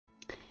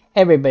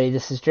Hey everybody,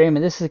 this is Dream,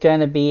 and this is going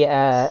to be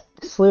a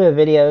slew of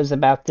videos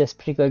about this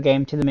particular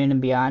game, To the Moon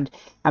and Beyond.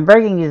 I'm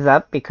breaking these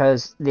up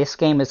because this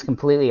game is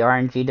completely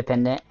RNG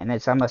dependent, and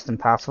it's almost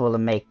impossible to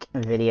make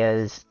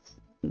videos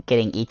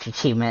getting each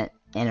achievement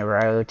in a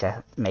row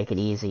to make it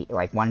easy,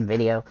 like one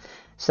video.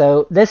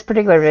 So this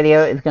particular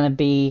video is going to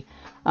be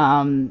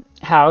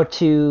how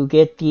to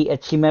get the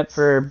achievement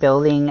for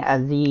building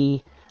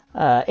the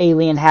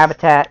alien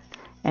habitat.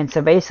 And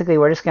so basically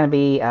we're just going to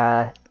be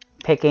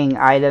picking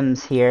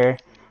items here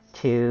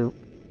to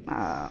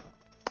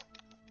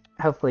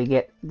hopefully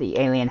get the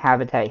alien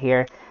habitat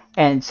here.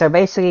 And so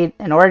basically,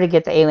 in order to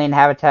get the alien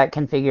habitat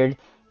configured,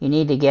 you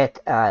need to get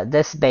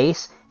this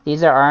base.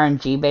 These are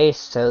RNG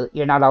based, so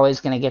you're not always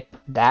going to get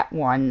that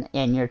one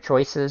in your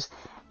choices.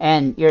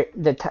 And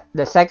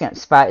the second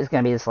spot is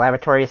going to be this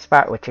laboratory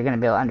spot, which you're going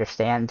to be able to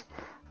understand.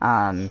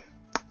 And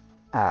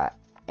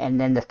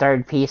then the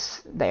third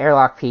piece, the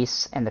airlock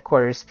piece, and the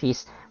quarters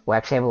piece will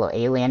actually have a little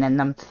alien in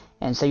them.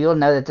 And so you'll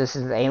know that this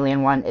is the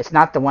alien one. It's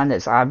not the one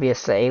that's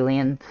obvious the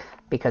alien,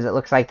 because it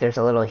looks like there's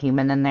a little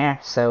human in there.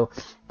 So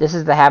this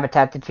is the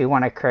habitat that you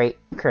want to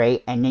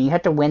create, and then you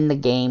have to win the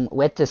game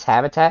with this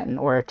habitat in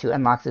order to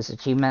unlock this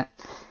achievement.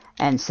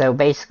 And so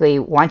basically,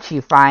 once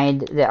you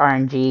find the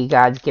RNG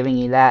gods giving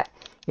you that,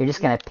 you're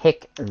just going to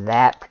pick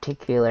that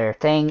particular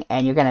thing,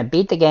 and you're going to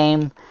beat the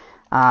game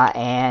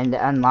and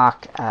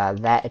unlock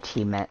that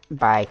achievement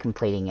by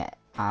completing it.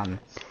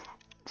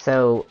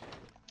 So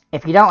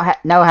if you don't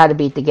know how to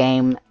beat the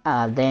game,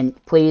 then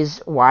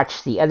please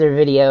watch the other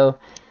video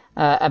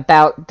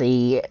about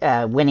the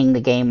winning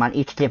the game on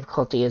each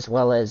difficulty, as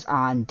well as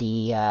on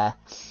the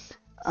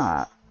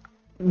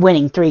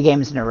winning 3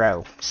 games in a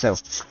row. So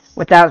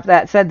without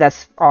that said,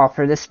 that's all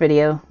for this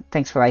video.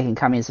 Thanks for liking,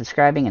 commenting, and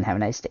subscribing, and have a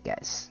nice day,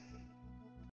 guys.